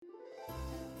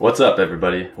What's up,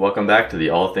 everybody? Welcome back to the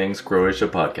All Things Croatia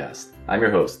podcast. I'm your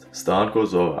host, Stanko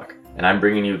Zovak, and I'm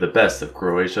bringing you the best of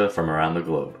Croatia from around the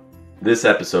globe. This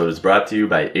episode is brought to you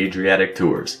by Adriatic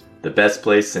Tours, the best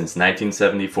place since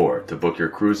 1974 to book your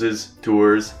cruises,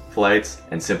 tours, flights,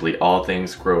 and simply all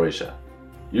things Croatia.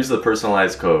 Use the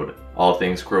personalized code, All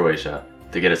Things Croatia,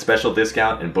 to get a special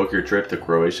discount and book your trip to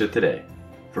Croatia today.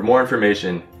 For more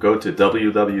information, go to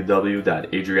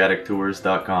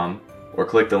www.adriatictours.com or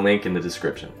click the link in the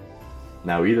description.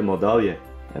 Now idemo dalje,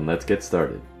 and let's get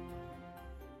started.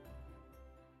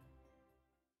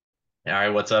 All right,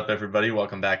 what's up, everybody?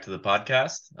 Welcome back to the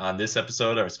podcast. On this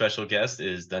episode, our special guest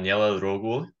is Daniela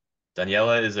Rogulj.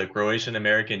 Daniela is a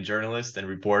Croatian-American journalist and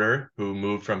reporter who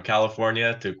moved from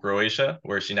California to Croatia,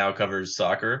 where she now covers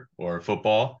soccer or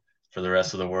football for the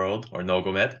rest of the world, or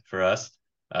nogomet for us.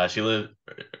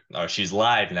 She's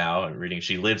live now. I'm reading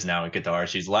she lives now in Qatar.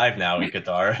 She's live now in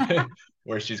Qatar,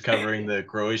 where she's covering the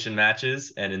Croatian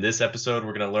matches. And in this episode,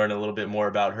 we're going to learn a little bit more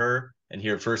about her and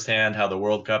hear firsthand how the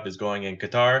World Cup is going in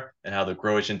Qatar and how the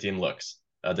Croatian team looks.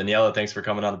 Daniela, thanks for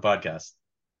coming on the podcast.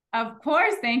 Of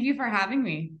course. Thank you for having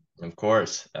me. Of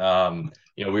course. We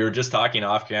were just talking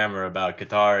off camera about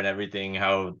Qatar and everything,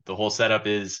 how the whole setup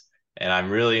is. And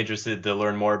I'm really interested to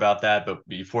learn more about that. But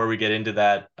before we get into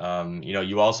that,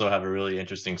 you also have a really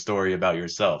interesting story about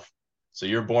yourself. So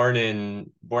you're born and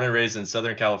raised in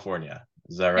Southern California.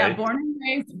 Is that right? Yeah,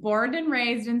 born and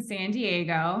raised in San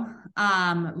Diego.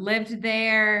 Lived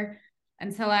there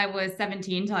until I was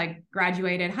 17, till I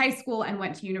graduated high school and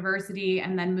went to university,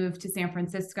 and then moved to San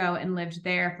Francisco and lived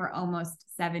there for almost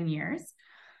 7 years.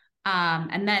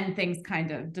 And then things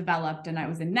kind of developed, and I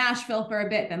was in Nashville for a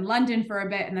bit, then London for a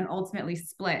bit, and then ultimately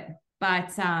split.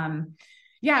 But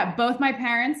both my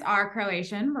parents are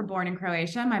Croatian. We're born in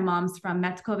Croatia. My mom's from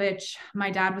Metkovic. My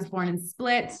dad was born in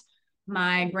Split.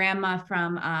 My grandma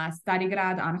from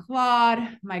Starigrad on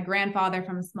Hvar. My grandfather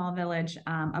from a small village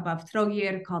above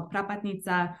Trogir called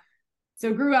Prapatnica.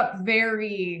 So grew up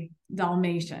very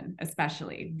Dalmatian,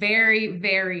 especially very,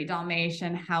 very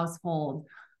Dalmatian household.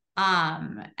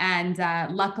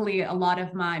 Luckily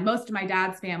most of my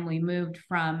dad's family moved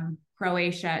from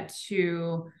Croatia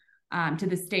to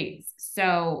the States.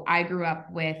 So I grew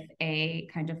up with a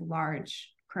kind of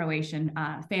large Croatian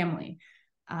family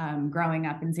growing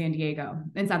up in San Diego,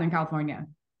 in Southern California.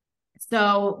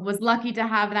 So was lucky to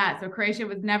have that. So Croatia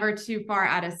was never too far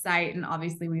out of sight. And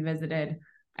obviously we visited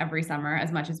every summer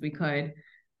as much as we could.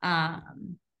 Now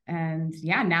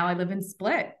I live in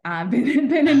Split. I've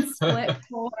been in Split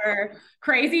for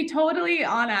crazy, totally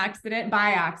by accident.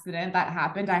 That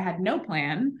happened. I had no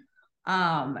plan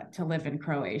to live in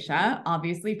Croatia.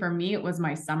 Obviously, for me, it was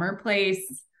my summer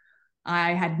place.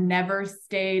 I had never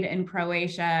stayed in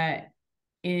Croatia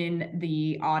in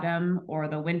the autumn or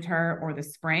the winter or the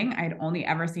spring. I'd only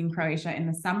ever seen Croatia in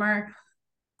the summer.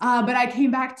 But I came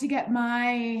back to get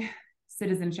my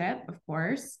citizenship, of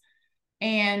course,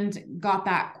 and got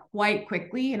that quite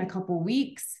quickly in a couple of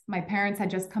weeks. My parents had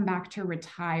just come back to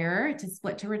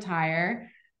Split to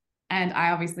retire. And I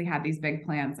obviously had these big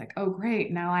plans like, oh,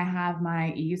 great, now I have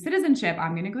my EU citizenship.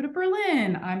 I'm going to go to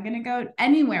Berlin. I'm going to go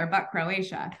anywhere but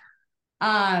Croatia.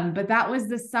 But that was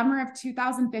the summer of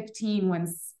 2015 when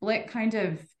Split kind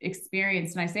of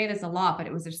experienced, and I say this a lot, but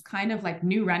it was just kind of like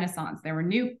new renaissance. There were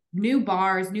new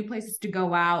bars, new places to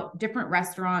go out, different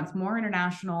restaurants, more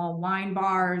international wine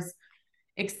bars,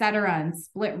 etc. And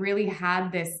Split really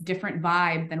had this different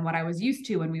vibe than what I was used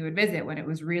to when we would visit, when it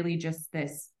was really just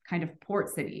this kind of port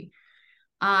city.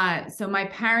 So my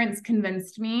parents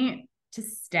convinced me to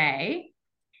stay.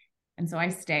 And so I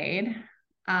stayed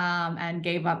and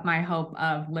gave up my hope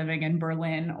of living in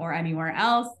Berlin or anywhere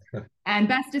else. And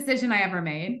best decision I ever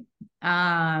made.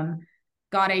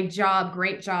 Got a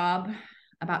great job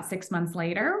about 6 months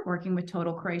later, working with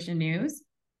Total Croatian News.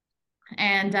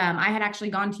 And I had actually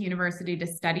gone to university to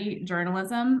study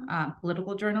journalism,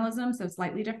 political journalism, so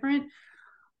slightly different.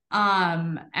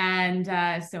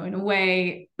 So in a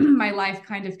way, my life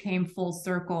kind of came full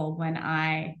circle when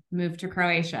I moved to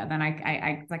Croatia. Then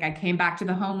I came back to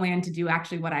the homeland to do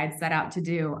actually what I had set out to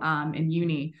do in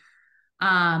uni.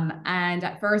 And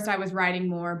at first I was writing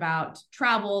more about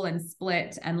travel and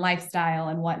Split and lifestyle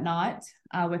and whatnot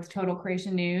with Total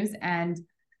Croatian News. And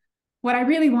what I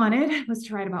really wanted was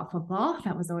to write about football.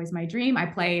 That was always my dream. I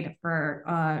played for,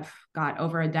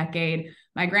 over a decade.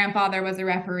 My grandfather was a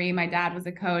referee. My dad was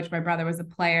a coach. My brother was a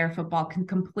player. Football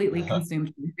completely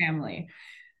consumed my family.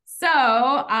 So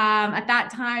at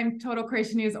that time, Total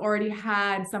Croatian News already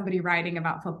had somebody writing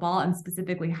about football, and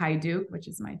specifically Hajduk, which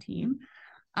is my team.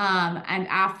 And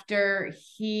after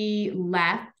he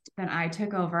left, then I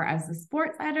took over as the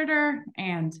sports editor,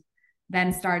 and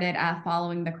then started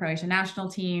following the Croatian national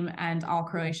team and all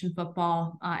Croatian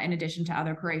football, in addition to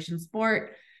other Croatian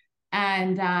sport.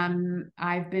 And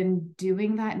I've been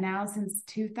doing that now since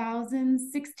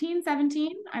 2016,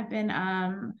 17. I've been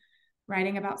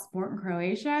writing about sport in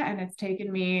Croatia, and it's taken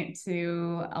me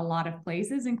to a lot of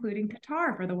places, including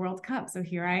Qatar for the World Cup. So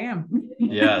here I am.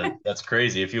 Yeah, that's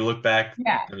crazy. If you look back,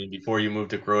 Yeah. I mean, before you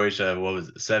moved to Croatia, what was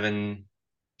it, 7 years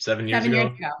 7 years ago?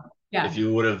 ago. Yeah. If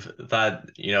you would have thought,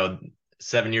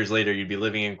 7 years later, you'd be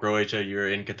living in Croatia, you're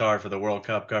in Qatar for the World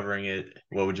Cup covering it,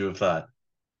 what would you have thought?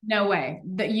 No way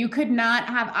that you could not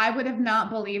have. I would have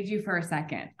not believed you for a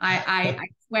second. I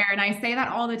swear. And I say that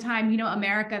all the time.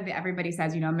 America, everybody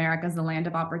says, America's the land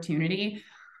of opportunity.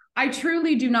 I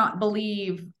truly do not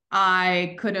believe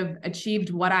I could have achieved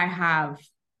what I have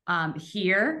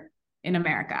here in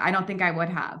America. I don't think I would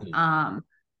have,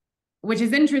 which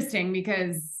is interesting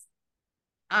because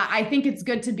I think it's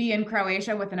good to be in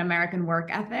Croatia with an American work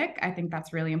ethic. I think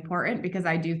that's really important because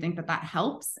I do think that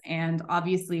helps. And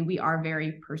obviously we are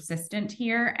very persistent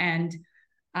here. And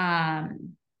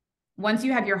once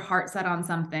you have your heart set on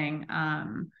something,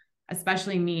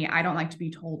 especially me, I don't like to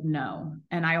be told no.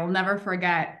 And I will never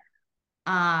forget,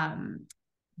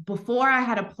 before I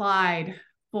had applied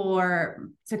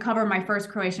to cover my first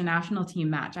Croatian national team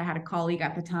match, I had a colleague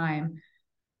at the time.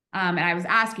 And I was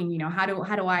asking, how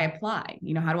do I apply?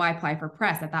 How do I apply for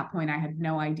press? At that point, I had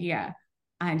no idea.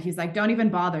 And he's like, don't even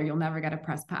bother. You'll never get a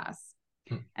press pass.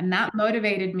 And that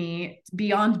motivated me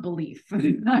beyond belief.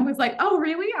 I was like, oh,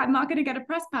 really? I'm not going to get a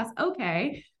press pass.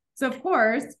 Okay. So of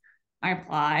course I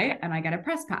apply and I get a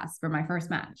press pass for my first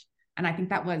match. And I think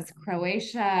that was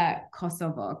Croatia,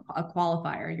 Kosovo, a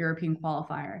qualifier, European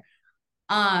qualifier.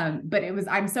 But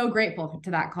I'm so grateful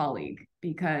to that colleague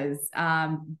because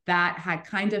that had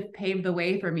kind of paved the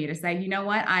way for me to say, you know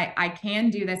what, I can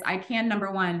do this. I can,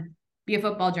 number one, be a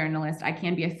football journalist. I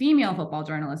can be a female football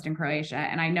journalist in Croatia.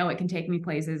 And I know it can take me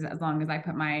places as long as I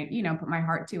put my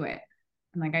heart to it.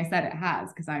 And like I said, it has,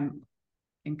 because I'm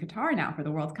in Qatar now for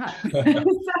the World Cup.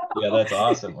 Yeah, that's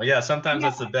awesome. Well, yeah, sometimes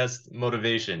that's the best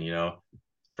motivation,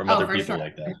 from other people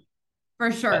like that.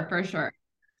 For sure, for sure.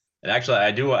 And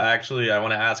actually, I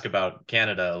want to ask about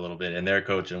Canada a little bit and their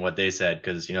coach and what they said,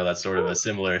 because, that's sort of a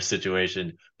similar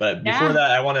situation. But before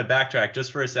that, I want to backtrack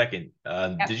just for a second.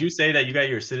 Did you say that you got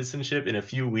your citizenship in a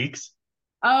few weeks?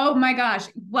 Oh my gosh.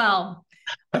 Well,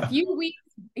 a few weeks.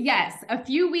 Yes. A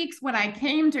few weeks when I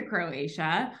came to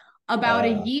Croatia, about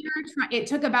a year. It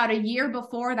took about a year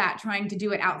before that trying to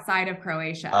do it outside of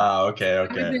Croatia. Oh, okay.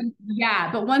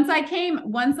 Yeah. But once I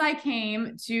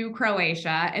came to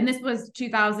Croatia, and this was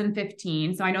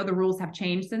 2015. So I know the rules have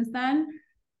changed since then.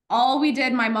 All we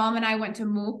did, my mom and I went to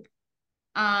MUP.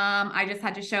 I just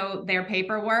had to show their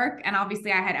paperwork. And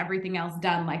obviously I had everything else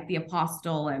done, like the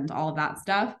apostille and all of that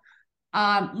stuff.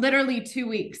 Literally 2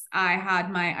 weeks, I had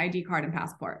my ID card and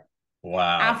passport.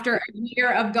 Wow. After a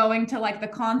year of going to like the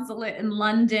consulate in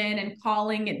London and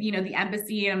calling it, the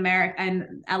embassy in America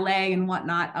and LA and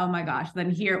whatnot. Oh my gosh.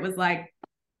 Then here it was like,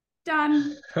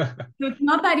 done. So it's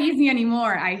not that easy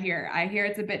anymore. I hear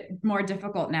it's a bit more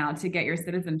difficult now to get your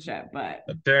citizenship, but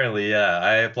apparently, yeah.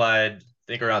 I applied, I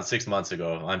think around 6 months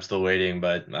ago. I'm still waiting,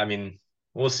 but I mean,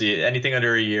 we'll see. Anything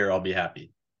under a year, I'll be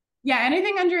happy. Yeah,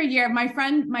 anything under a year. My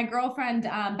girlfriend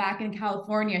back in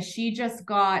California, she just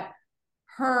got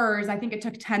hers. I think it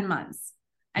took 10 months,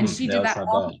 and she did that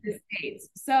all in the States.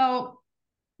 So,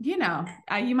 you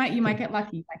might get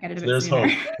lucky. You might get it a bit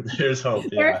sooner. There's hope. Yeah.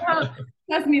 There's hope.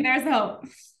 Trust me, there's hope.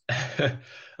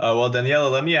 Well, Daniela,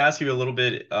 let me ask you a little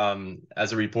bit,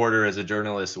 as a reporter, as a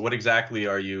journalist, what exactly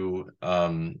are you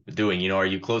doing? Are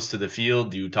you close to the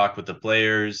field? Do you talk with the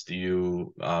players? Do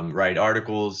you write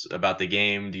articles about the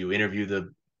game? Do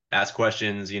you ask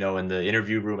questions, in the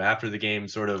interview room after the game?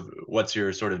 Sort of, what's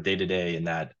your sort of day-to-day in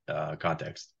that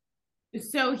context?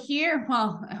 So here,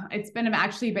 well, it's been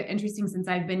actually a bit interesting since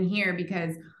I've been here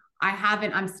because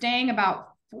I'm staying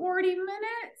about 40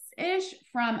 minutes-ish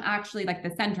from actually like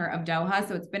the center of Doha.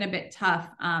 So it's been a bit tough.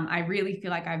 I really feel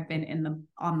like I've been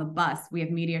on the bus. We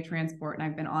have media transport and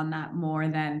I've been on that more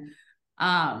than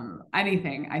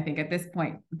anything, I think, at this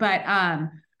point. But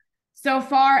so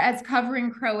far as covering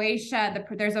Croatia,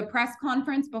 there's a press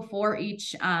conference before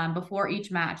each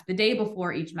match, the day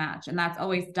before each match, and that's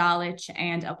always Dalic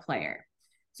and a player.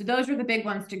 So those are the big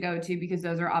ones to go to because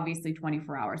those are obviously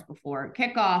 24 hours before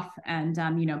kickoff, and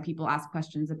people ask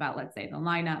questions about, let's say, the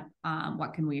lineup,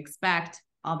 what can we expect?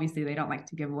 Obviously, they don't like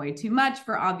to give away too much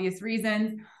for obvious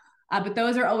reasons, but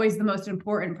those are always the most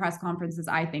important press conferences,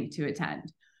 I think, to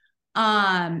attend.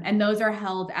 And those are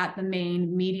held at the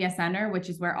main media center, which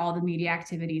is where all the media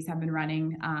activities have been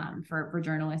running for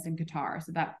journalists in Qatar.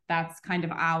 So that's kind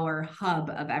of our hub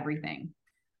of everything.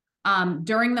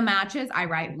 During the matches, I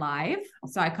write live.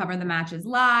 So I cover the matches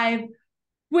live,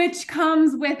 which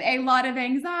comes with a lot of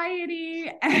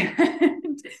anxiety.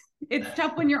 And it's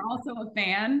tough when you're also a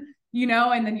fan,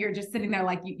 and then you're just sitting there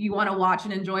like you want to watch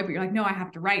and enjoy, but you're like, no, I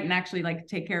have to write and actually like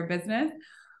take care of business.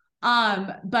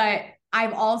 But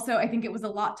I think it was a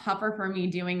lot tougher for me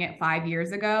doing it 5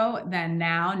 years ago than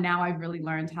now. Now I've really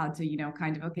learned how to,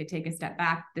 kind of, okay, take a step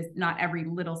back. Not every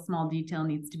little small detail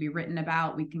needs to be written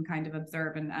about. We can kind of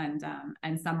observe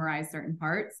and summarize certain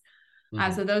parts.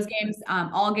 So those games,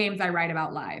 all games I write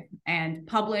about live and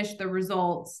publish the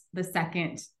results the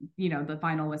second, the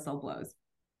final whistle blows.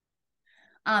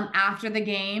 After the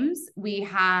games, we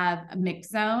have a mix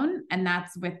zone, and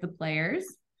that's with the players.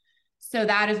 So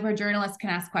that is where journalists can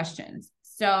ask questions.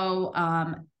 So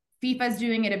FIFA's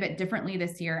doing it a bit differently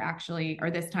this year, actually, or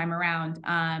this time around.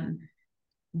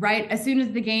 Right as soon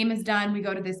as the game is done, we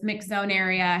go to this mix zone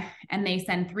area, and they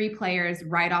send 3 players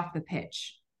right off the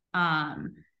pitch.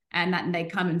 And they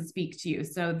come and speak to you.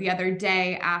 So the other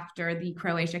day after the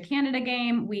Croatia-Canada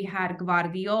game, we had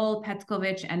Gvardiol,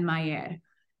 Petkovic, and Mayer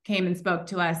came and spoke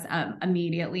to us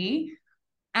immediately.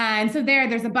 And so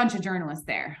there's a bunch of journalists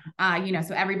there,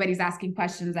 so everybody's asking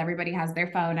questions. Everybody has their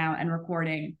phone out and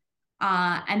recording.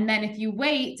 And then if you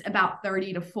wait about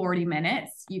 30 to 40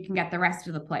 minutes, you can get the rest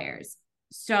of the players.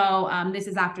 So this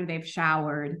is after they've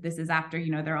showered. This is after,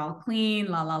 they're all clean,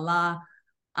 la, la, la.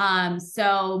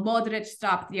 So Modric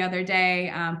stopped the other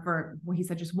day he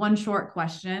said just one short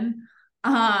question.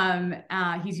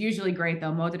 He's usually great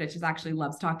though. Modric actually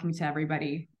loves talking to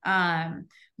everybody.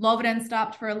 Lovren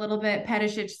stopped for a little bit.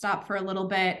 Perisic stopped for a little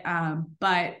bit.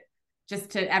 But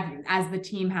just as the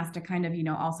team has to kind of,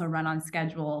 also run on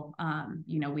schedule,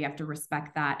 we have to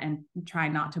respect that and try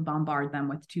not to bombard them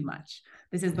with too much.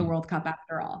 This is the World Cup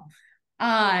after all.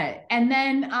 And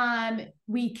then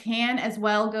we can as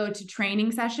well go to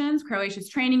training sessions, Croatia's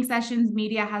training sessions.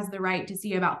 Media has the right to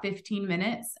see about 15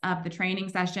 minutes of the training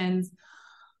sessions.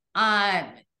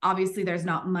 Obviously, there's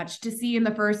not much to see in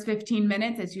the first 15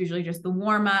 minutes. It's usually just the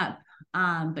warm up,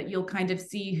 but you'll kind of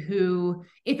see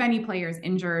if any player is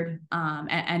injured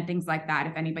and things like that,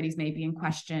 if anybody's maybe in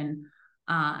question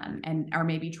and are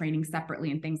maybe training separately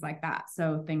and things like that.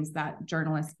 So things that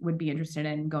journalists would be interested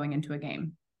in going into a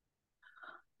game.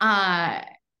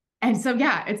 And so,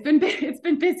 yeah, it's been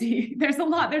busy. There's a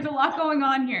lot going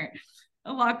on here.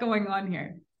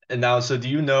 And now, so do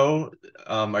you know,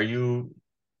 are you,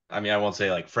 I won't say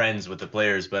like friends with the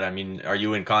players, but are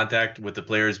you in contact with the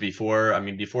players before?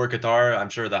 Before Qatar, I'm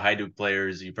sure the Hajduk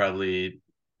players you probably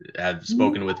have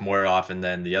spoken with more often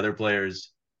than the other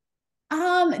players.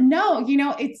 No,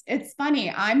 it's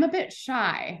funny. I'm a bit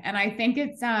shy, and I think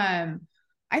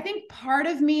I think part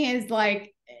of me is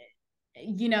like,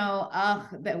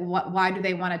 why do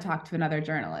they want to talk to another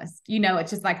journalist? It's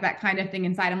just like that kind of thing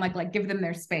inside. I'm like give them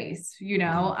their space,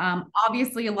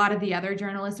 obviously a lot of the other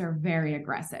journalists are very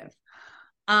aggressive.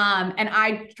 And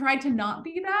I tried to not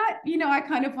be that, I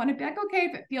kind of want to be like, okay,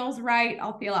 if it feels right,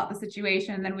 I'll feel out the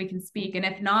situation and then we can speak. And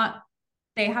if not,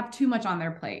 they have too much on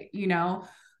their plate,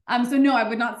 So no, I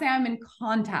would not say I'm in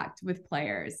contact with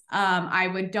players.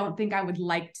 Don't think I would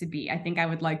like to be. I think I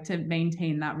would like to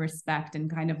maintain that respect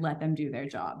and kind of let them do their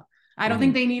job. I don't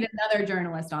think they need another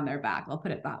journalist on their back. I'll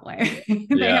put it that way.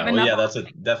 Yeah, that's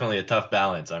definitely a tough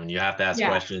balance. You have to ask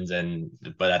questions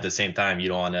but at the same time, you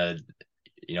don't want to,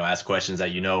 ask questions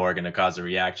that are going to cause a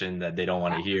reaction that they don't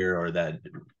want to hear, or that,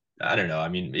 I don't know.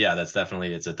 That's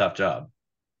definitely, it's a tough job.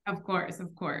 Of course.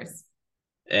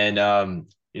 And,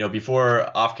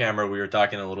 before off camera, we were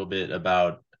talking a little bit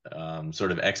about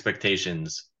sort of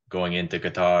expectations going into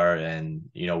Qatar, and,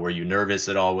 were you nervous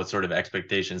at all? What sort of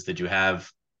expectations did you have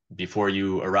before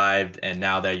you arrived? And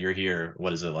now that you're here,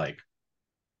 what is it like?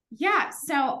 Yeah,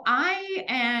 so I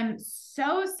am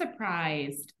so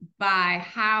surprised by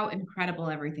how incredible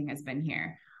everything has been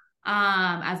here.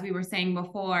 As we were saying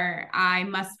before, I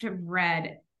must have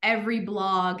read every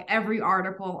blog, every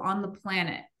article on the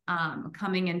planet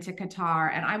coming into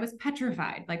Qatar, and I was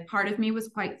petrified. Like, part of me was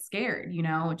quite scared,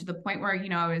 to the point where,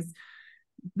 I was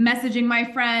messaging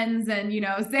my friends and,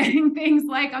 saying things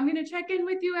like, I'm going to check in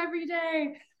with you every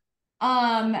day.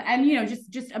 And,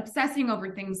 just obsessing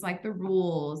over things like the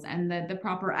rules and the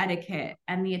proper etiquette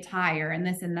and the attire and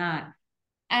this and that.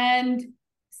 And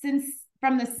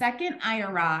from the second I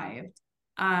arrived,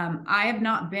 I have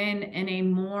not been in a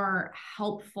more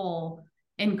helpful,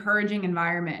 encouraging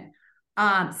environment.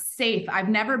 Safe.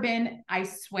 I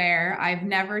swear, I've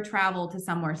never traveled to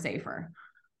somewhere safer.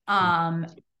 Um,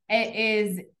 it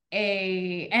is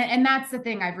and that's the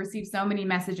thing. I've received so many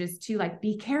messages too, like,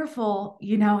 be careful,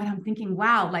 and I'm thinking,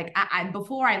 wow, like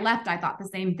before I left, I thought the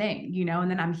same thing, and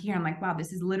then I'm here, I'm like, wow,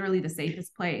 this is literally the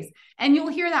safest place. And you'll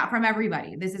hear that from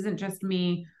everybody. This isn't just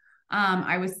me.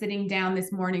 I was sitting down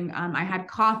this morning. I had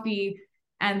coffee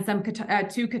and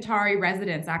two Qatari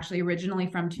residents, actually originally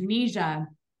from Tunisia,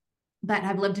 that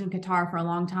have lived in Qatar for a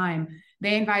long time.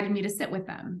 They invited me to sit with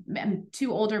them,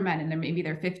 two older men in maybe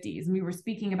their 50s. And we were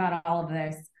speaking about all of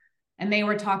this. And they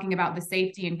were talking about the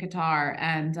safety in Qatar.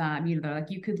 And, they're like,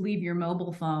 you could leave your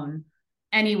mobile phone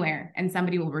anywhere and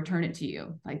somebody will return it to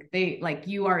you. Like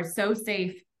you are so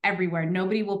safe everywhere.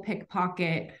 Nobody will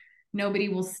pickpocket. Nobody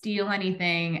will steal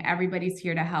anything. Everybody's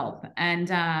here to help. And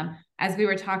as we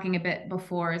were talking a bit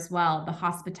before as well, the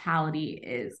hospitality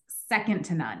is second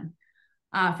to none.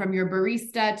 From your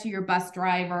barista to your bus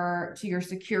driver to your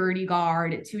security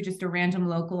guard to just a random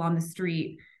local on the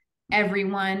street,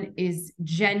 everyone is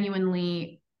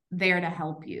genuinely there to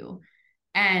help you,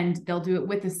 and they'll do it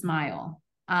with a smile.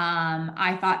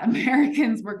 I thought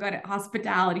Americans were good at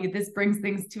hospitality. This brings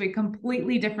things to a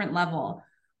completely different level.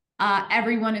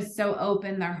 Everyone is so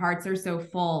open. Their hearts are so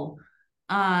full.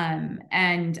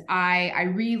 And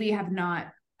I really have not,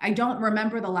 I don't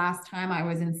remember the last time I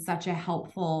was in such a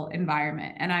helpful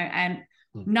environment. And I'm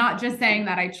not just saying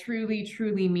that, I truly,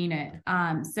 truly mean it.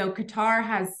 So Qatar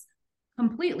has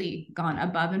completely gone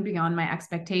above and beyond my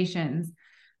expectations.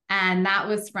 And that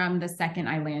was from the second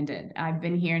I landed. I've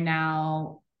been here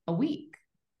now a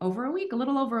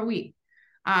little over a week.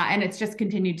 And it's just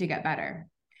continued to get better.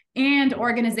 And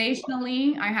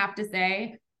organizationally, I have to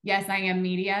say, yes, I am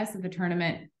media. So the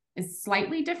tournament is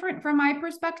slightly different from my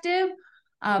perspective.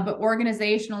 But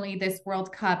organizationally, this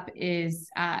World Cup is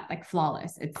like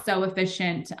flawless. It's so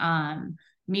efficient.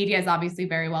 Media is obviously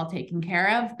very well taken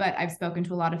care of, but I've spoken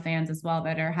to a lot of fans as well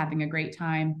that are having a great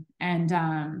time. And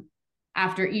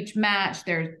after each match,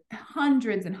 there's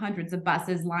hundreds and hundreds of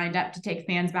buses lined up to take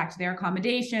fans back to their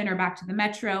accommodation or back to the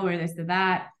metro or this or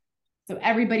that. So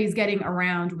everybody's getting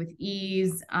around with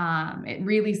ease. It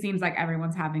really seems like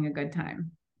everyone's having a good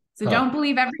time. So don't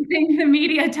believe everything the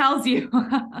media tells you.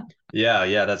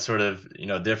 Yeah, that's sort of,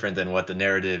 different than what the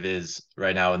narrative is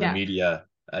right now in the media.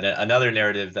 And another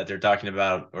narrative that they're talking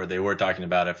about, or they were talking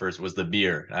about at first, was the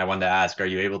beer. I wanted to ask, are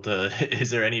you able to, is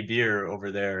there any beer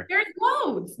over there? There's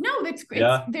loads. No, that's great.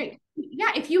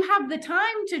 Yeah, if you have the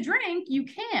time to drink, you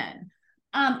can.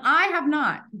 I have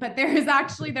not, but there's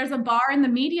a bar in the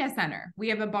media center. We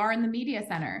have a bar in the media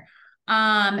center.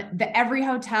 Every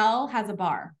hotel has a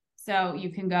bar, so you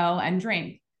can go and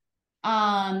drink.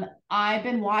 I've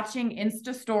been watching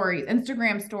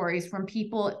Instagram stories from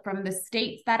people from the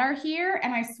states that are here.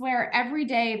 And I swear every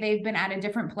day they've been at a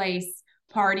different place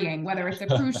partying, whether it's a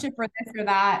cruise ship or this or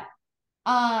that.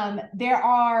 There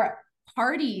are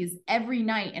parties every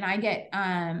night, and I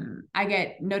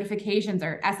get notifications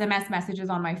or SMS messages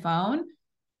on my phone.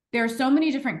 There are so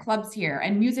many different clubs here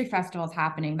and music festivals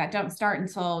happening that don't start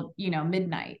until,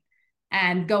 midnight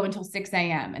and go until 6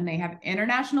 a.m. And they have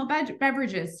international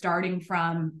beverages starting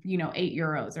from,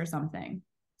 €8 or something.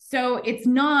 So it's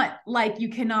not like you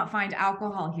cannot find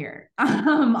alcohol here.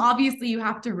 Obviously, you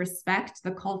have to respect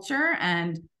the culture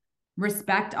and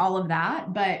respect all of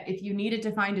that. But if you needed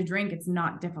to find a drink, it's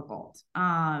not difficult.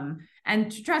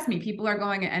 And trust me, people are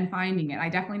going and finding it. I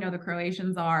definitely know the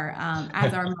Croatians are,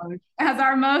 as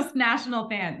our most national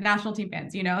team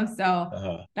fans,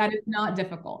 so that is not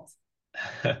difficult.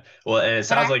 Well, and it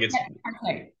sounds like it's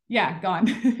yeah, go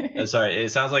on. sorry, it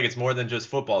sounds like it's more than just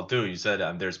football too. You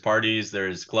said there's parties,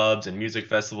 there's clubs and music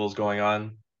festivals going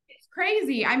on. It's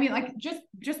crazy. I mean, like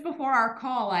just before our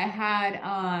call, I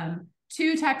had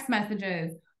two text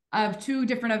messages of two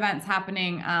different events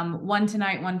happening, one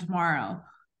tonight, one tomorrow.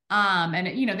 And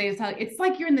they tell, it's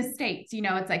like you're in the States,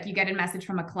 it's like you get a message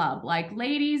from a club, like,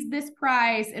 ladies, this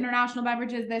price, international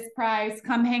beverages, this price,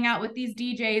 come hang out with these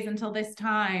DJs until this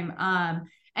time.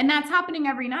 And that's happening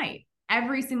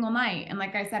every single night. And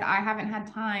like I said, I haven't had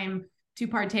time to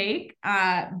partake,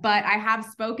 but I have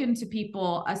spoken to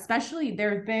people, especially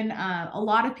there've been a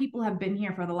lot of people have been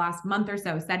here for the last month or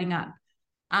so setting up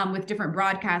with different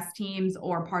broadcast teams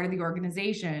or part of the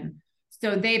organization.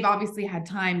 So they've obviously had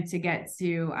time to get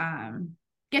to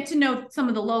know some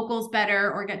of the locals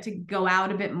better or get to go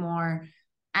out a bit more.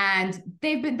 And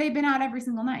they've been out every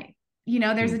single night.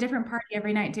 There's a different party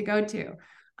every night to go to.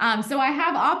 So I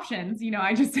have options,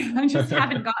 I just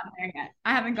haven't gotten there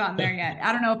yet.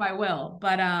 I don't know if I will,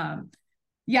 but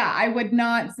yeah, I would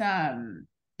not,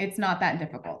 it's not that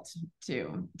difficult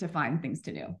to find things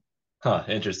to do.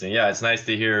 Interesting. Yeah, it's nice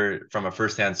to hear from a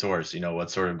firsthand source,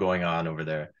 what's sort of going on over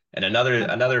there. And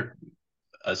another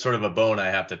sort of a bone I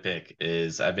have to pick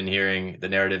is I've been hearing the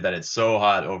narrative that it's so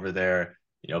hot over there,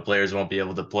 players won't be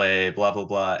able to play, blah, blah,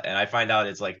 blah. And I find out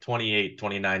it's like 28,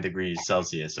 29 degrees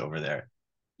Celsius over there.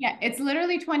 Yeah, it's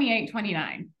literally 28,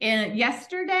 29. And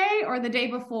yesterday or the day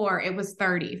before, it was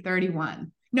 30,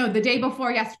 31. No, the day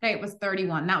before yesterday, it was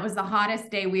 31. That was the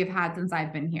hottest day we have had since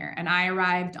I've been here. And I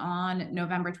arrived on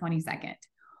November 22nd.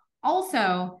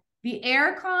 Also, the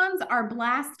air cons are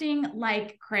blasting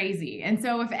like crazy. And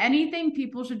so, if anything,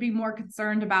 people should be more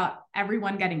concerned about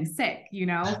everyone getting sick,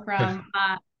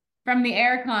 from the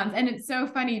air cons. And it's so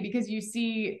funny because you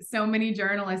see so many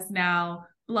journalists now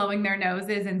blowing their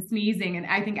noses and sneezing, and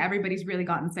I think everybody's really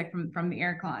gotten sick from the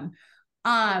air con.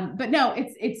 But no,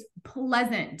 it's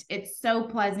pleasant. It's so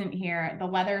pleasant here. The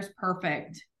weather's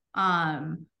perfect.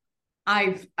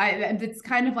 It's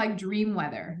kind of like dream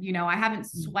weather. I haven't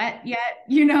sweat yet.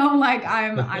 Like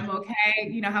I'm okay.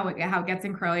 You know how it gets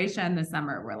in Croatia in the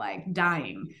summer. We're like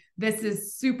dying. This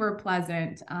is super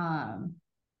pleasant.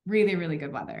 Really, really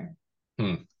good weather.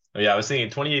 Yeah, I was thinking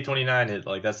 28, 29,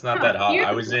 like that's not that hot.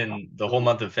 I was in the whole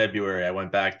month of February. I went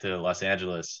back to Los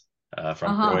Angeles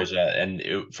from Croatia,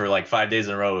 and for like 5 days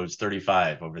in a row, it was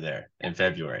 35 over there in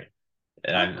February.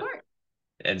 And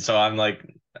so I'm like,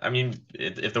 I mean,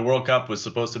 if the World Cup was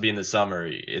supposed to be in the summer,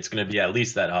 it's going to be at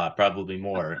least that hot, probably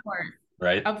more,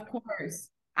 right? Of course.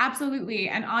 Absolutely.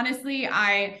 And honestly,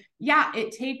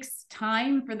 it takes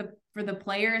time for the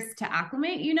players to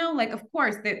acclimate, like, of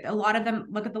course, a lot of them,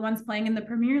 look at the ones playing in the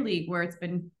Premier League where it's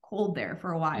been cold there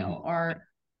for a while, or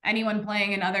anyone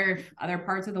playing in other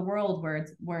parts of the world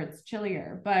where it's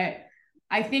chillier. But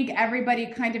I think everybody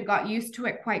kind of got used to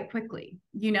it quite quickly.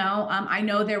 I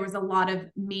know there was a lot of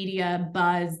media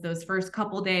buzz those first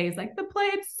couple days, like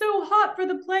it's so hot for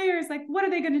the players. Like, what are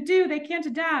they going to do? They can't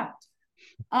adapt.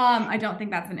 I don't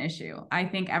think that's an issue. I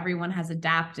think everyone has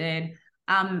adapted.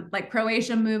 Like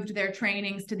Croatia moved their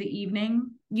trainings to the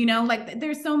evening, like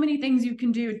there's so many things you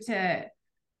can do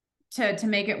to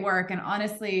make it work. And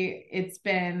honestly, it's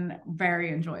been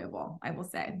very enjoyable. I will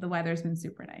say the weather's been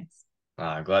super nice.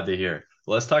 Glad to hear.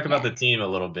 Let's talk about the team a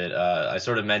little bit. I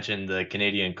sort of mentioned the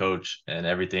Canadian coach and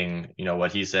everything,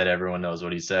 what he said, everyone knows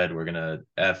what he said. We're going to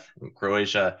F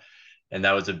Croatia. And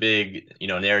that was a big,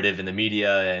 narrative in the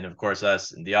media. And of course,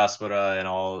 us in diaspora and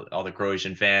all the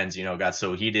Croatian fans, got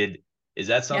so heated. Is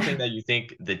that something that you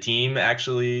think the team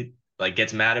actually like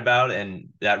gets mad about and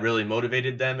that really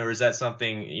motivated them? Or is that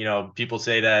something, people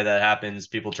say that happens,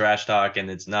 people trash talk, and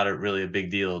it's not really a big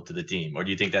deal to the team? Or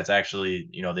do you think that's actually,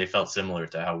 they felt similar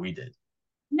to how we did?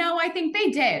 No, I think they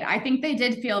did. I think they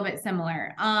did feel a bit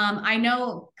similar. I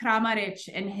know Kramaric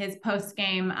in his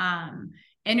post-game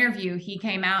interview, he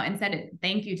came out and said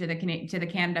thank you to the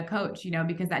Canada coach,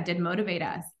 because that did motivate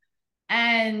us.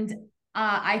 And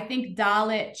I think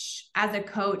Dalic as a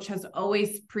coach has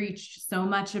always preached so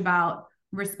much about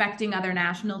respecting other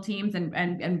national teams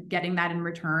and getting that in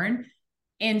return.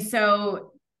 And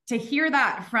so to hear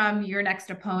that from your next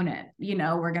opponent,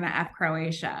 we're going to F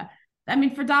Croatia. I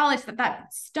mean, for Dalic,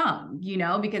 that stung,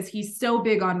 because he's so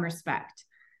big on respect.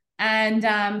 And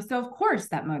so, of course,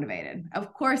 that motivated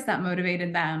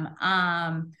them.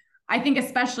 I think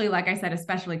especially, like I said,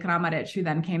 especially Kramaric, who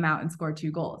then came out and scored 2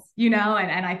 goals, and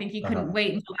I think he couldn't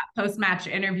wait until that post-match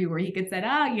interview where he could say,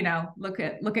 look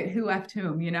at who effed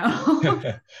whom,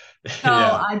 So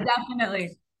I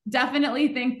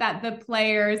definitely think that the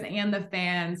players and the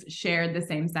fans shared the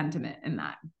same sentiment in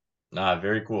that.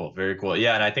 Very cool. Very cool.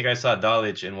 Yeah. And I think I saw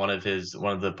Dalic in one of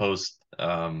the post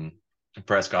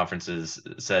press conferences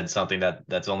said something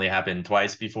that's only happened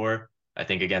twice before. I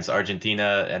think against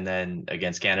Argentina and then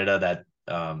against Canada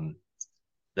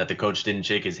that the coach didn't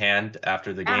shake his hand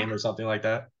after the game or something like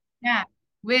that. Yeah.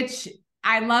 Which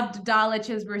I loved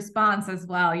Dalic's response as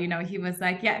well. He was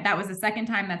like, yeah, that was the second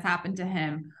time that's happened to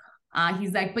him.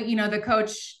 He's like, but the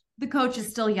coach is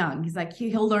still young. He's like,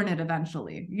 he'll learn it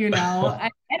eventually, and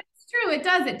it's true. It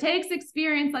does. It takes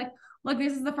experience. Like, look,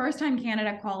 this is the first time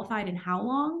Canada qualified in how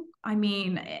long? I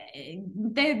mean,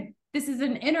 this is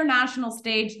an international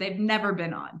stage they've never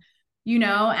been on,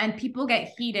 and people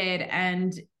get heated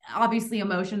and obviously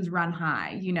emotions run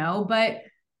high, but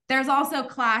there's also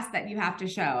class that you have to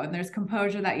show, and there's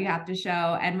composure that you have to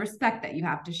show, and respect that you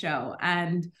have to show.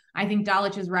 And I think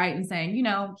Dalic is right in saying,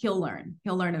 he'll learn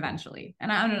eventually.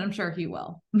 And I'm sure he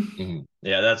will.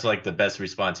 Yeah, that's like the best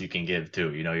response you can give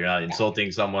too. You're not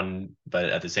insulting someone, but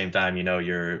at the same time,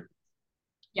 you're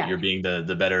being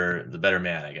the better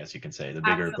man, I guess you can say, the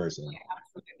bigger person.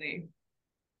 Absolutely.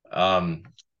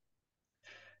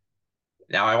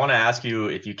 Now I want to ask you,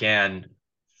 if you can,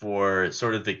 for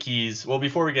sort of the keys. Well,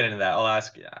 before we get into that, I'll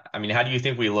ask, I mean, how do you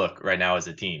think we look right now as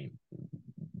a team,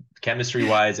 chemistry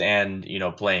wise and,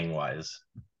 playing wise?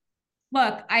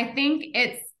 Look, I think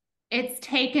it's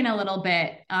taken a little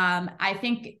bit. I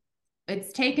think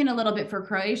it's taken a little bit for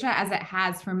Croatia, as it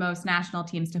has for most national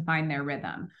teams, to find their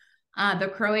rhythm. The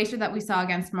Croatia that we saw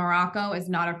against Morocco is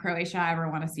not a Croatia I ever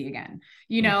want to see again.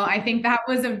 I think that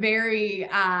was a very,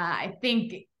 I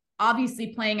think obviously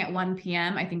playing at 1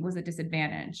 p.m. I think was a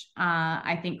disadvantage.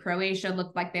 I think Croatia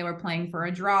looked like they were playing for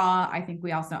a draw. I think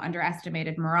we also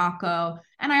underestimated Morocco.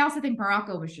 And I also think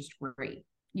Morocco was just great,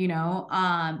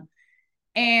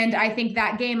 and I think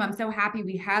that game, I'm so happy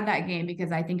we had that game,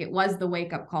 because I think it was the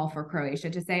wake up call for Croatia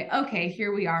to say, okay,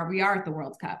 here we are. We are at the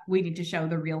World Cup. We need to show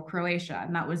the real Croatia.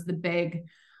 And that was the big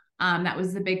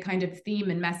kind of theme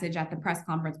and message at the press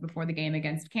conference before the game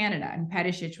against Canada. And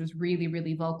Perisic was really,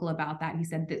 really vocal about that. He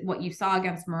said that what you saw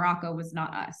against Morocco was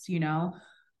not us,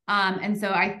 And so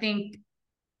I think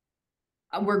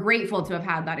we're grateful to have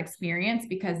had that experience,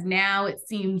 because now it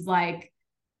seems like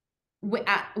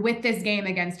with this game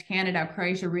against Canada,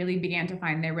 Croatia really began to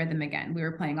find their rhythm again. We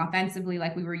were playing offensively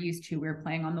like we were used to. We were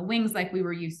playing on the wings like we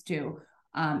were used to.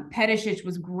 Perisic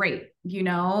was great,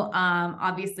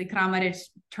 obviously Kramaric,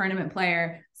 tournament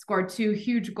player, scored 2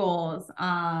 huge goals.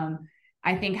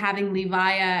 I think having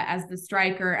Livaja as the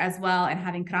striker as well, and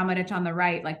having Kramaric on the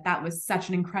right, like that was such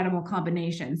an incredible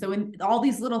combination. So when all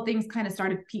these little things kind of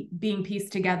started being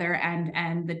pieced together,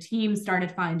 and the team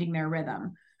started finding their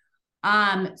rhythm.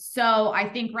 So I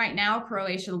think right now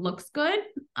Croatia looks good,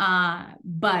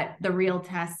 but the real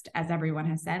test, as everyone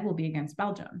has said, will be against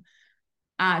Belgium.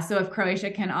 So if Croatia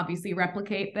can obviously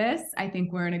replicate this, I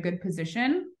think we're in a good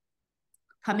position.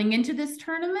 Coming into this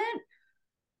tournament,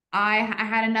 I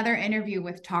had another interview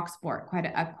with TalkSport,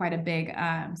 quite a big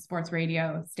sports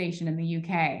radio station in the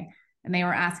UK, and they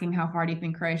were asking how far do you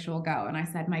think Croatia will go, and I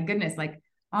said, my goodness, like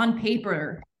on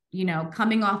paper,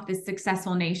 coming off this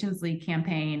successful Nations League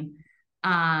campaign,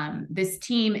 this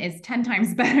team is 10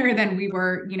 times better than we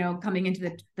were, coming into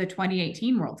the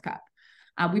 2018 World Cup.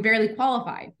 We barely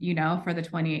qualified, for the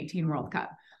 2018 World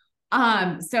Cup.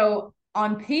 So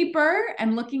on paper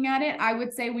and looking at it, I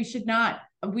would say we should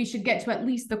get to at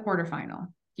least the quarterfinal.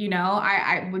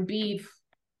 I would be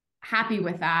happy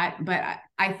with that, but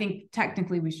I think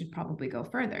technically we should probably go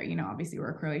further. Obviously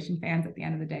we're Croatian fans at the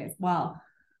end of the day as well.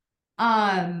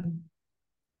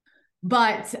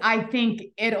 But I think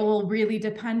it'll really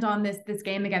depend on this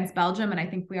game against Belgium. And I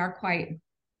think we are quite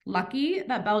lucky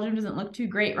that Belgium doesn't look too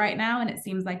great right now. And it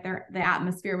seems like the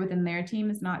atmosphere within their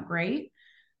team is not great.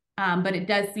 But it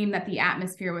does seem that the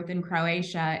atmosphere within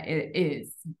Croatia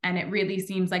is. And it really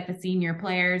seems like the senior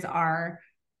players are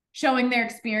showing their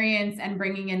experience and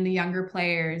bringing in the younger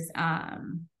players.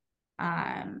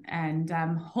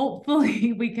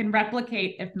 Hopefully we can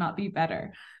replicate, if not be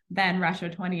better than Russia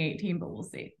 2018, but we'll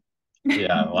see.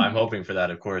 Yeah, well, I'm hoping for that,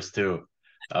 of course, too.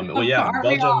 Well, yeah,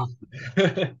 Belgium.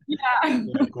 Yeah,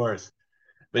 of course.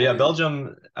 But yeah,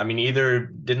 Belgium, I mean, either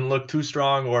didn't look too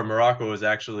strong, or Morocco was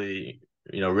actually,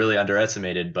 really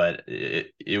underestimated. But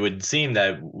it would seem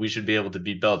that we should be able to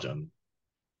beat Belgium.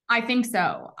 I think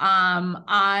so.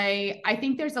 I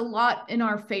think there's a lot in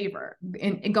our favor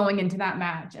in going into that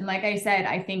match. And like I said,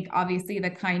 I think obviously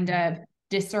the kind of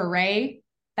disarray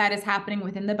that is happening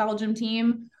within the Belgium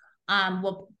team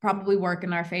will probably work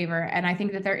in our favor. And I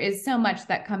think that there is so much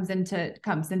that comes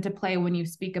into play when you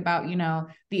speak about,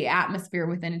 the atmosphere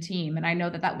within a team. And I know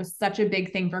that was such a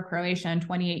big thing for Croatia in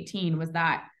 2018, was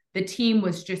that the team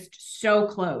was just so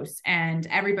close and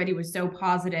everybody was so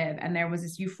positive, and there was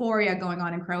this euphoria going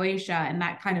on in Croatia, and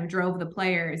that kind of drove the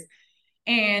players.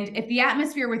 And if the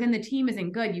atmosphere within the team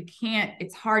isn't good,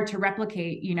 it's hard to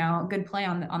replicate, good play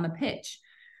on the pitch.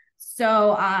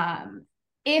 So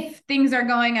if things are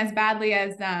going as badly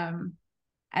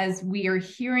as we are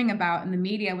hearing about in the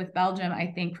media with Belgium,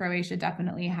 I think Croatia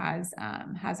definitely has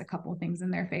a couple of things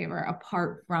in their favor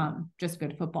apart from just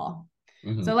good football.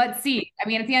 Mm-hmm. So let's see. I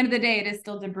mean, at the end of the day, it is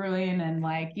still De Bruyne, and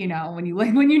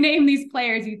when you name these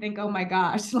players, you think, oh my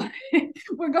gosh,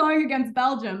 we're going against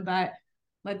Belgium, but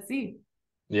let's see.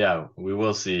 Yeah, we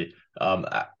will see. I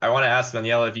want to ask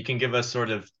Daniela if you can give us sort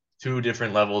of 2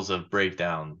 different levels of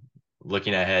breakdown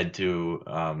looking ahead to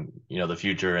the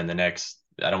future and the next.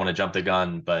 I don't want to jump the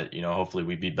gun, but hopefully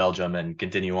we beat Belgium and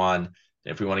continue on.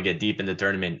 If we want to get deep in the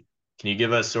tournament, can you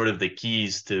give us sort of the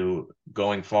keys to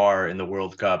going far in the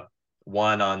World Cup?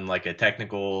 One on like a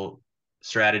technical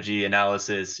strategy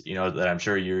analysis, that I'm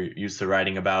sure you're used to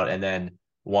writing about, and then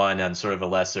one on sort of a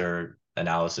lesser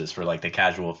analysis for like the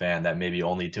casual fan that maybe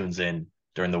only tunes in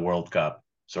during the World Cup,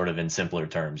 sort of in simpler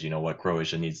terms, what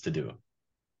Croatia needs to do.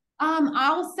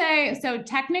 I'll say, so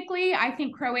technically, I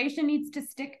think Croatia needs to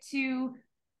stick to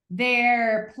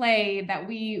their play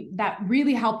that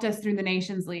really helped us through the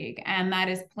Nations League, and that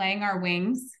is playing our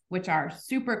wings, which are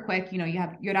super quick. You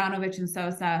have Juranovic and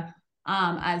Sosa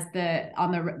as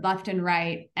on the left and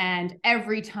right, and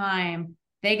every time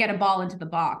they get a ball into the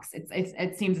box,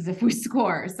 it seems as if we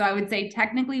score. So I would say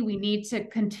technically we need to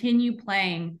continue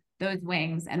playing those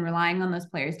wings and relying on those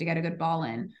players to get a good ball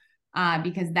in,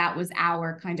 because that was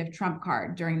our kind of trump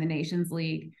card during the Nations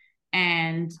League.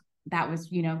 And that was,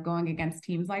 going against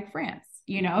teams like France,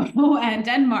 and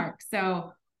Denmark.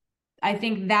 So I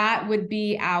think that would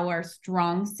be our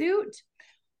strong suit.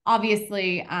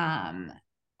 Obviously,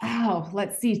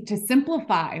 let's see, to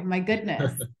simplify, my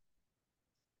goodness.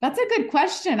 That's a good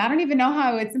question. I don't even know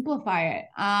how I would simplify it.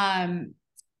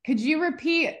 Could you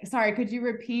repeat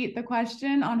the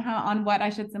question on what I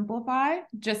should simplify?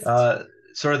 Just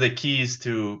sort of the keys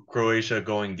to Croatia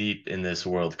going deep in this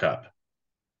World Cup.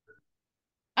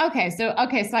 Okay, so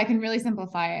I can really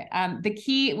simplify it. The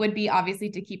key would be obviously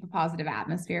to keep a positive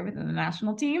atmosphere within the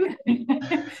national team.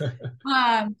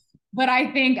 But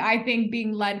I think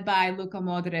being led by Luka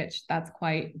Modric, that's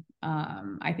quite.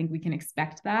 I think we can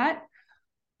expect that.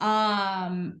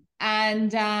 And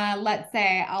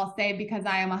I'll say, because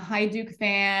I am a Hajduk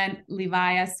fan,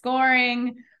 Livaja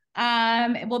scoring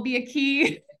it will be a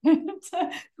key.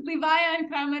 To Livaja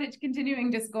and Kramaric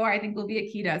continuing to score, I think, will be a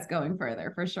key to us going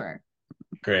further for sure.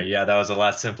 Great. Yeah, that was a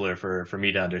lot simpler for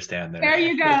me to understand there. There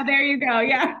you go.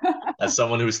 Yeah. As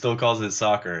someone who still calls it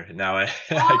soccer, now I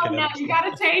can no, understand. you got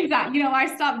to change that.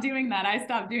 I stopped doing that.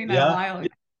 Yeah. A while ago.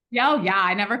 Yeah,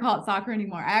 I never call it soccer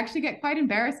anymore. I actually get quite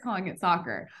embarrassed calling it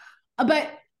soccer.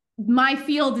 But my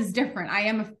field is different. I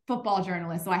am a football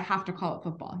journalist, so I have to call it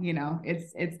football.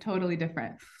 It's totally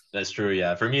different. That's true.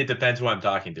 Yeah. For me, it depends who I'm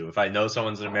talking to. If I know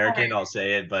someone's an American, I'll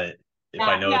say it. But if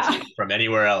I know it's from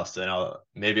anywhere else, then I'll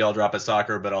drop a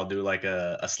soccer, but I'll do like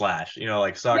a slash,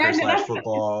 like soccer slash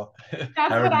football. That's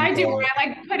what I do. I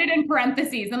like put it in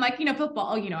parentheses. I'm like,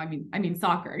 football. Oh, I mean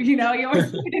soccer. You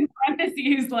always put it in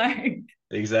parentheses, like.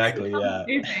 Exactly. Yeah.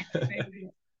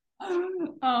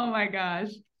 Oh my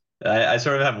gosh. I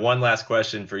sort of have one last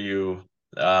question for you.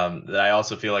 That I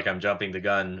also feel like I'm jumping the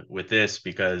gun with this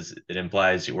because it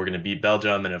implies we're going to beat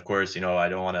Belgium, and of course, I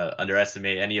don't want to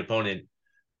underestimate any opponent.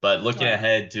 But looking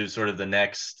ahead to sort of the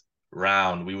next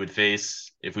round,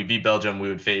 if we beat Belgium, we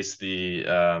would face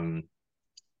the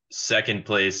second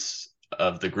place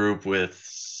of the group with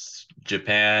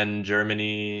Japan,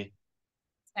 Germany,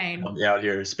 Spain. Out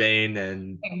here, Spain,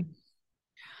 and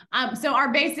so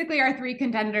our three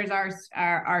contenders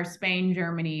are Spain,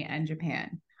 Germany, and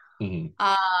Japan. Mm-hmm.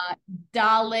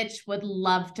 Dalic would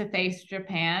love to face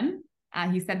Japan.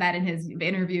 He said that in his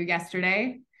interview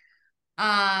yesterday.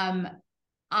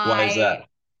 Why is that?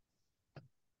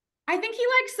 I think he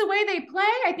likes the way they play.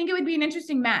 I think it would be an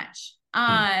interesting match.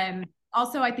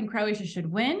 Also, I think Croatia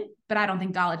should win, but I don't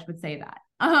think Dalic would say that.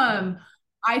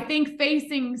 I think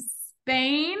facing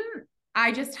Spain,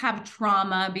 I just have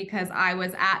trauma because I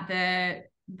was at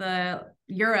the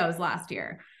Euros last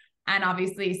year. And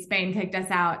obviously Spain kicked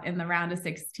us out in the round of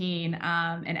 16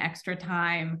 in extra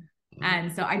time.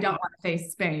 And so I don't want to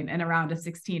face Spain in a round of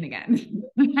 16 again.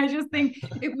 I just think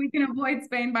if we can avoid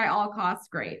Spain by all costs,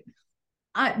 great.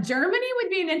 Germany would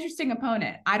be an interesting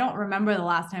opponent. I don't remember the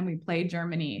last time we played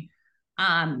Germany.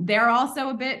 They're also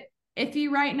a bit iffy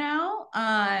right now.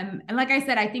 And like I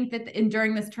said, I think that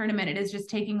during this tournament, it is just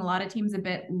taking a lot of teams a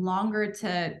bit longer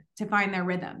to find their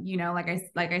rhythm. Like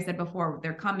I said before,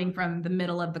 they're coming from the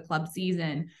middle of the club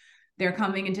season. They're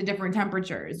coming into different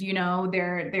temperatures.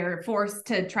 They're forced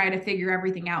to try to figure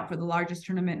everything out for the largest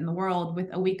tournament in the world with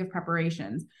a week of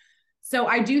preparations. So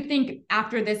I do think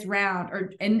after this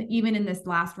round, even in this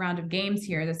last round of games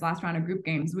here, this last round of group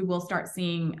games, we will start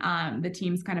seeing the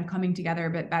teams kind of coming together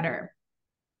a bit better.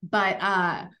 But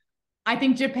I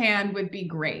think Japan would be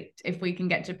great if we can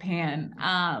get Japan.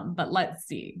 But let's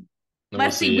see.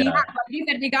 Let's see. Like you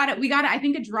said, we got it. I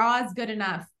think a draw is good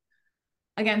enough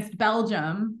against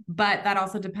Belgium, but that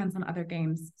also depends on other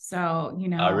games. So,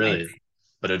 really?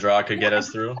 But a draw could get us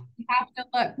through? You have to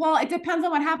look. Well, it depends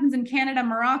on what happens in Canada,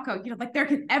 Morocco. Like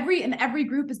every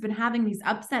group has been having these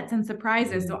upsets and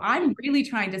surprises. So I'm really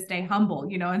trying to stay humble,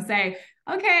 and say,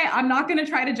 okay, I'm not going to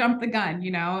try to jump the gun,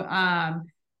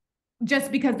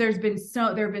 just because there have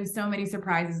been so many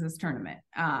surprises this tournament.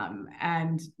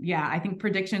 And yeah, I think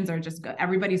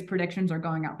everybody's predictions are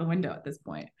going out the window at this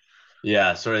point.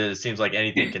 Yeah, sort of. It seems like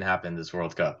anything can happen this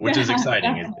World Cup, which is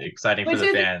exciting. It's exciting for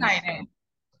the fans. Exciting.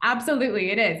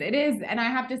 Absolutely, it is, and I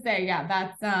have to say, yeah,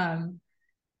 that's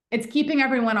it's keeping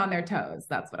everyone on their toes.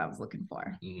 That's what I was looking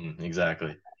for.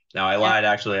 Exactly. Now I Yep. lied.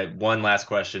 Actually, one last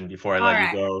question before I All let you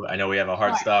right. go. I know we have a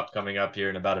hard Sure. stop coming up here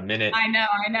in about a minute. I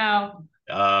know.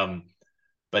 Um,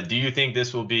 but do you think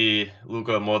this will be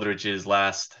Luka Modric's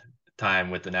last time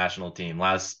with the national team,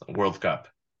 last World Cup?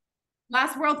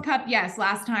 Last World Cup, yes.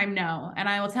 Last time, no. And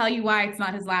I will tell you why it's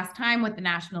not his last time with the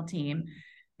national team,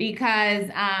 because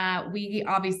we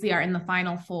obviously are in the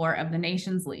final four of the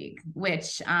Nations League,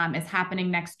 which is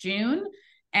happening next June.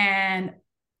 And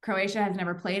Croatia has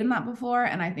never played in that before.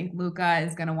 And I think Luka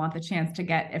is going to want the chance to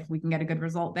get, if we can get a good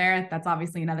result there, that's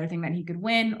obviously another thing that he could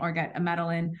win or get a medal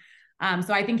in.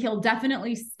 So I think he'll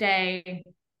definitely stay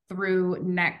through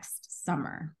next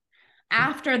summer.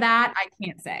 After that, I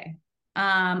can't say.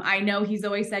 I know he's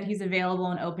always said he's available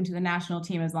and open to the national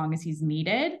team as long as he's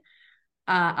needed.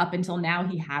 Up until now,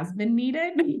 he has been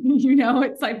needed.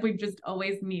 It's like we've just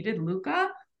always needed Luka.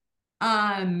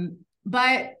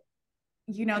 But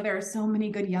there are so many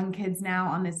good young kids now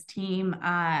on this team.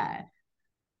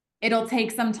 It'll take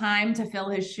some time to fill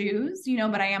his shoes,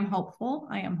 but I am hopeful.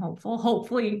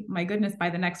 Hopefully, my goodness, by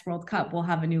the next World Cup, we'll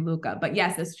have a new Luka. But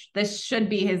yes, this should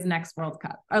be his next World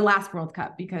Cup or last World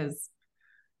Cup, because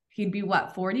he'd be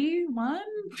what, 41?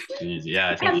 Jeez, yeah,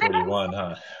 I think 41,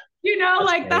 huh? That's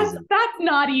Like that's crazy. that's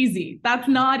not easy. That's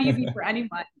not easy for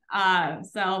anyone.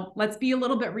 So let's be a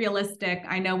little bit realistic.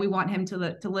 I know we want him to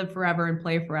live forever and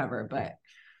play forever, but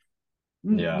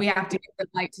Yeah. we have to give the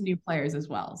light to new players as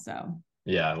well. So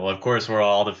Yeah, well, of course, we're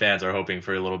all the fans are hoping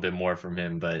for a little bit more from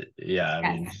him, but yeah, I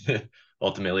mean, yes,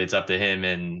 ultimately, it's up to him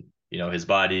and his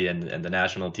body and the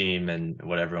national team and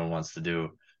what everyone wants to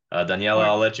do. of Daniela, course.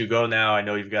 I'll let you go now. I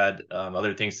know you've got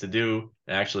other things to do,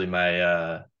 and actually,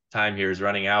 my time here is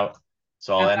running out,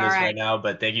 so I'll That's end all this right. right now.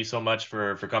 But thank you so much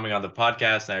for coming on the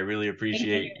podcast, and I really Thank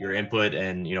appreciate you. your input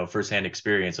and firsthand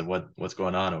experience of what's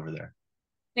going on over there.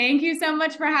 Thank you so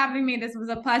much for having me. This was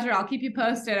a pleasure. I'll keep you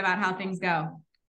posted about how things go.